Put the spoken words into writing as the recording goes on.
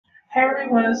Hey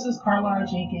everyone, this is Carlisle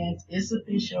Jenkins. It's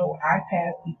official. I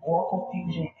passed the Oracle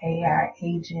Fusion AI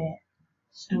Agent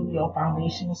Studio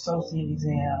Foundation Associate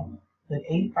exam with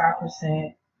 85%.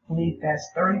 I believe that's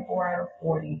 34 out of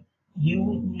 40. You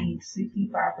would need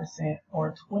 65%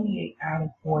 or 28 out of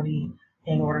 40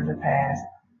 in order to pass.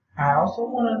 I also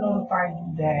want to notify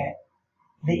you that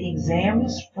the exam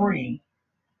is free,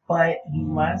 but you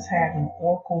must have an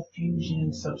Oracle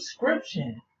Fusion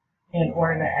subscription in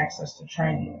order to access the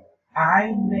training.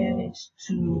 I managed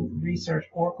to research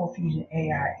Oracle Fusion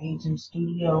AI Agent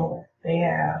Studio. They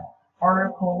have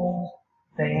articles,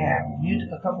 they have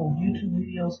a couple of YouTube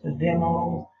videos for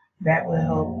demos that will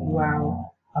help you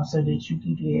out so that you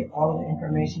can get all of the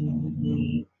information you would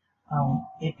need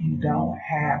if you don't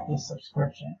have the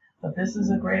subscription. But this is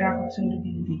a great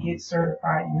opportunity to get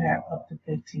certified. You have up to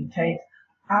 15 takes.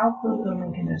 I'll put the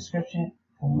link in the description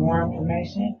for more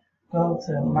information. Go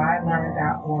to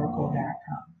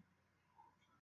mylearn.oracle.com.